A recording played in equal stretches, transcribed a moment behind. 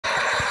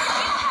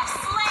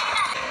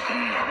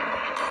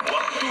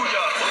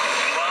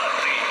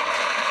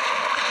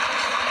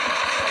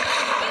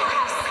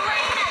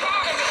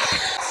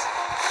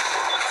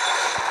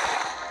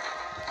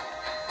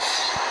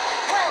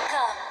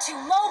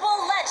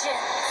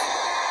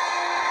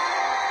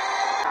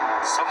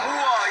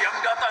Semua yang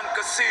datang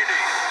ke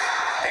sini,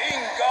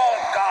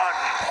 tinggalkan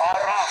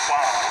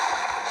harapan.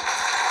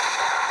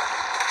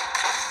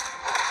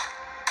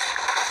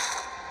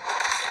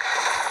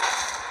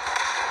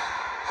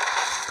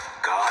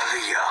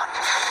 Kalian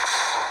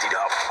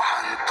tidak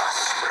pantas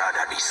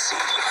berada di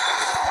sini.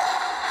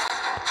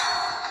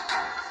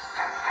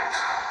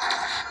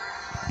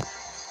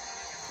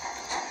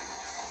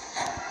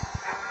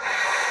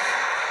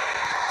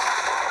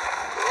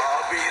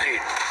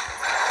 Labirin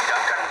tidak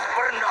akan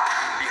pernah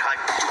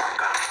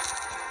dihancurkan.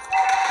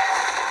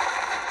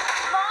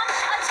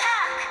 Launch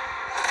attack!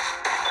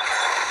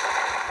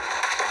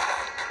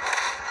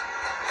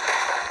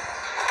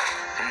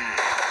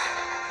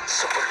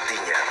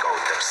 Sepertinya kau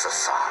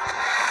tersesat.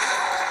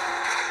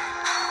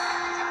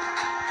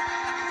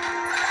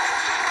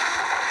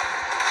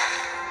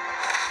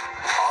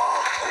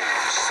 Aku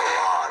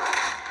selalu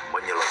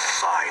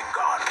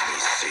menyelesaikan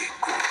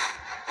misiku.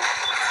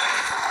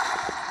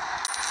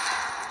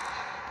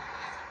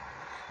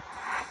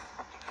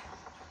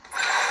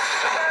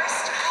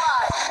 First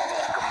blood!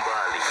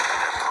 Kembali,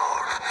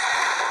 Minotaur.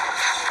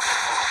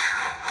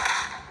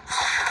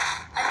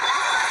 An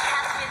ally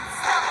has been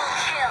double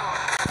killed!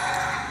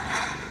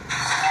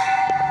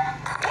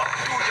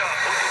 Waktunya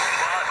untuk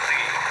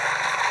mati.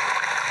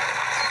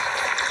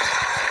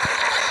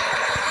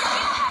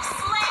 You have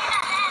slain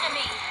an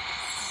enemy!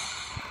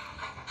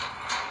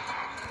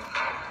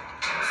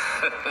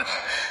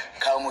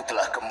 Kamu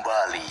telah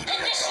kembali,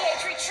 Minotaur.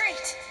 Initiate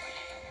retreat!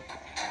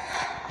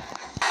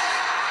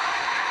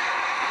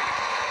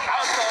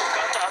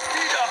 Kata-kata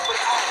tidak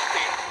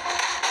berarti.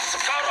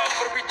 Sekarang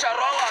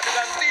berbicaralah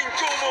dengan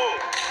tinjumu.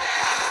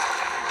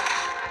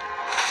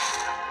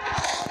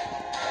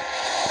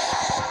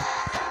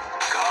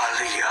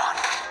 Kalian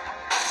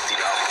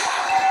tidak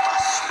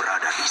pantas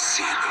berada di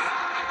sini.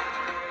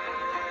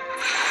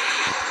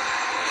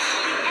 The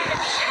enemy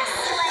has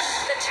slain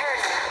the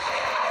turtle!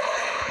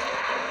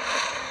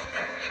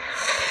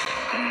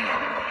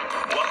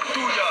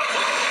 Waktunya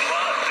untuk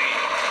mati.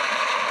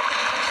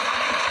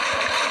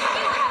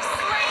 You have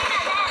slain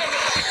an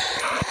enemy!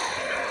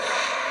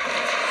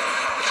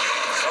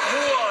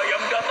 Semua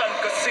yang datang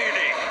ke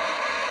sini,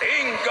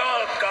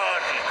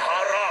 tinggalkan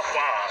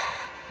harapan.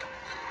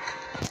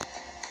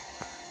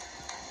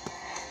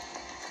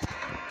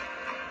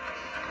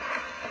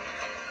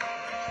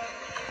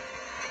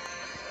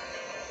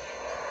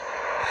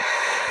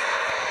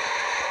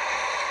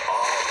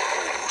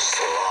 Aku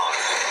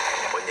selalu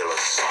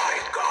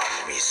menyelesaikan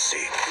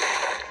misiku.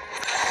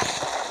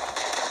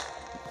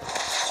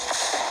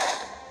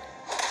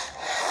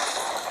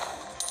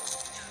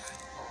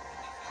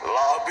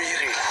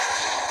 Labirin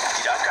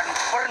tidak akan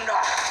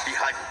pernah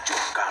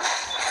dihancurkan.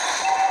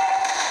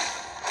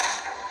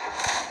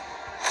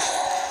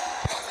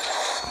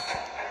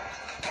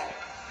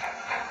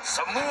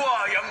 Semua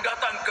yang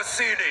datang ke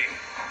sini,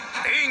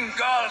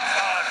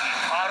 tinggalkan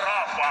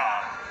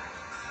harapan.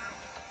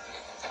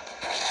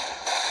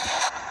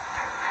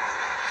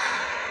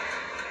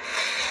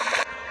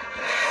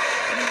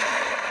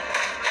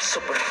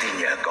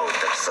 Sepertinya kau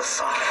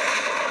tersesat.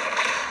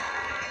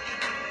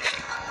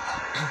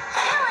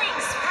 Killing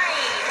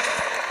spree!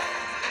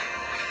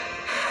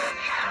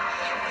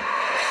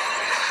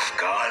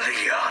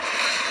 Kalian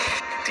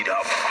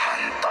tidak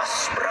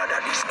pantas berada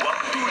di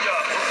waktunya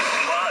untuk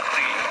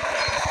mati.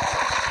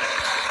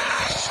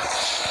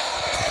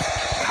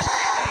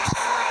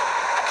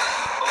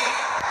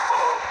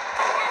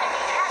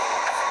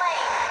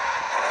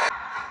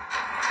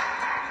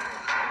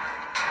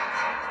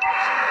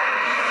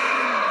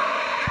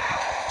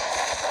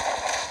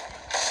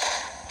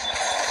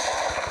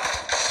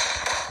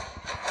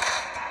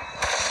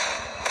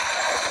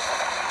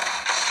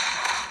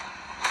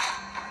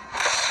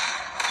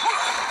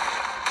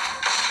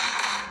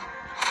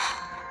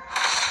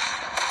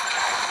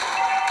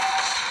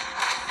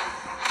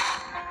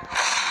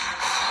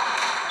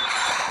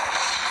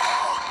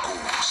 Aku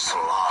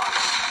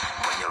selalu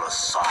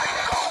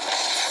menyelesaikan.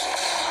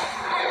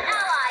 An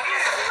ally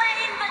has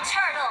slain the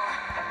turtle!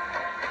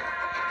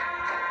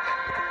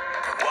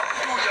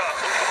 Waktunya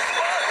untuk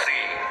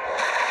mati.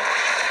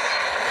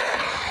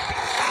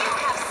 You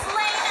have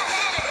slain an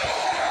enemy!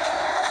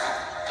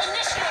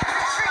 Initiate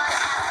retreat!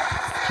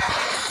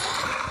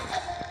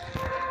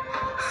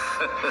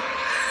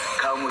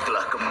 Kamu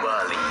telah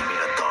kembali,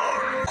 Minotaur.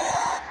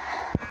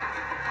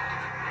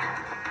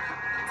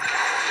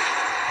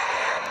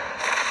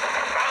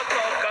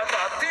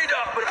 Kata-kata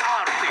tidak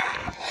berarti.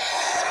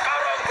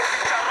 Sekarang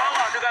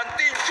berbicaralah dengan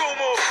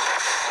tinjumu.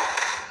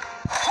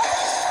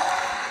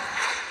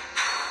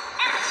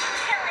 Enemy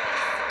killing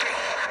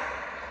spree!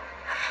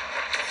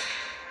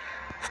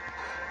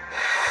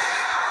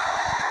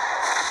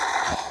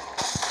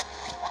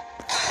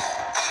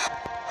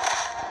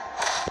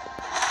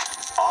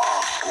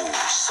 Aku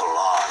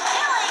selalu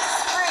Killing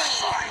spree!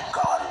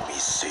 menyelesaikan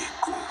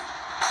misiku.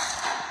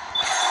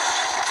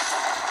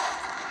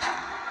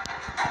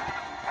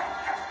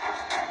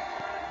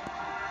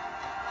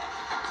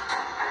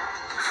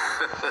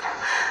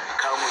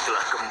 Kamu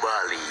telah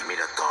kembali,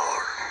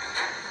 Minotaur.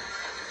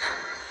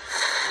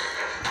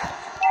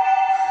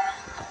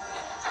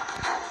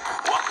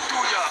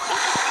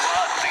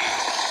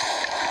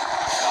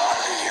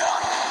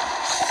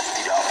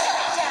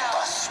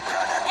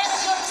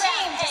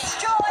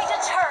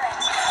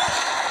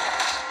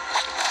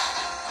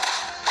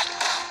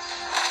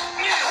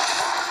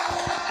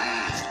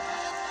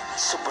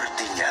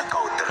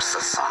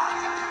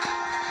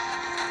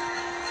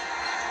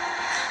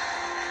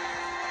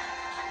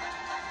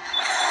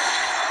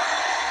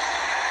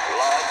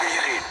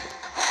 labirin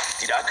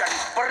tidak akan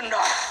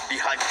pernah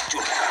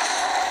dihancurkan.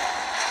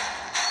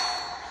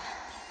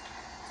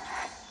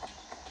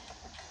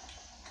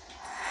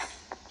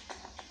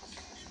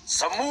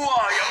 Semua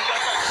yang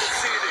datang ke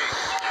sini,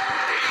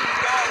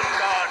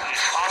 tinggalkan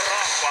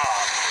harapan.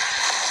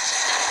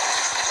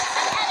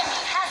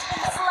 Enemy has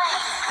been slain.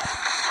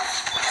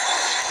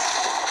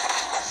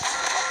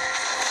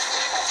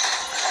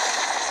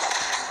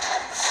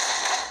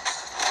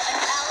 An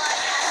ally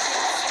has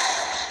been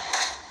slain.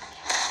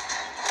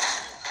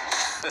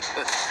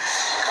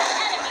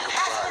 Enemy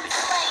has been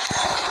slain.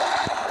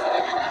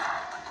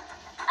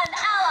 An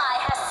ally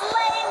has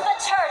slain the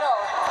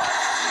turtle.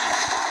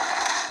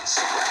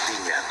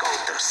 Sepertinya kau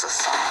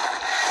tersesat.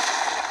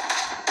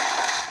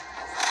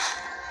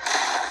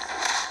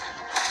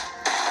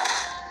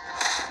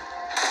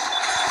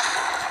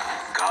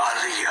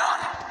 Kalian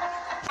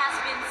Has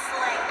been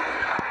slain.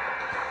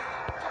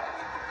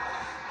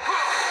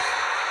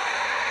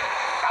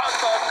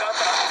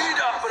 kata-kata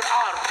tidak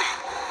berarti.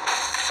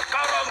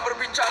 Sekarang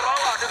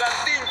berbicaralah dengan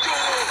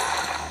tinjumu.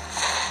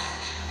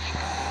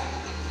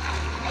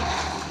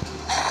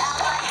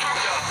 Ally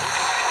has been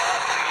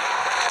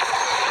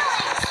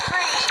killing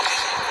spree.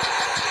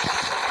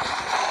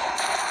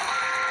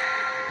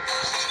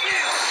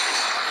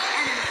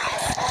 Enemy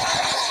has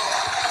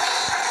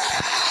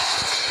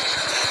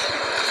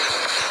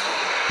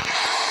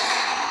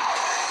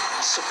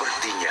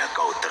Sepertinya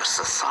kau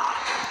tersesat.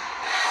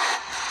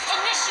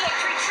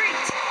 initiate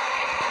retreat.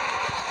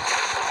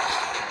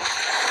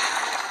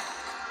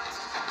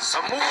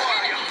 Semua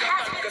yang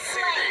datang ke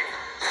sini,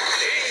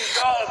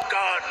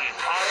 tinggalkan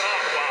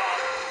harapan.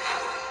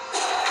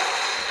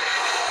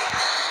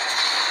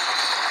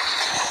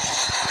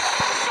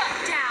 Shut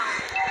down.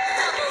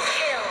 Double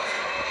kill.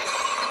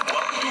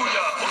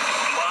 Waktunya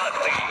untuk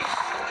mati.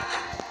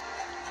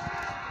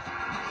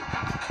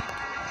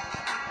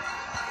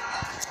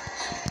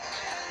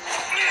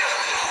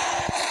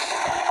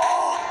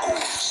 Aku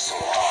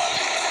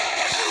selalu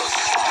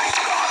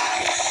menyelesaikan.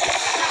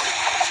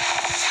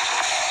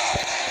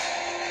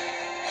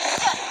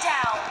 Shut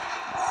down.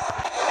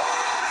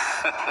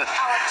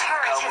 Our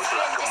turret Kamu has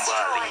telah been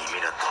kembali, destroyed.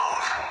 Minotaur.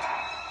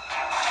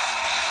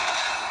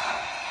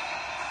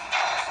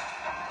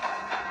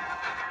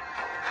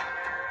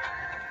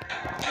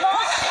 Launch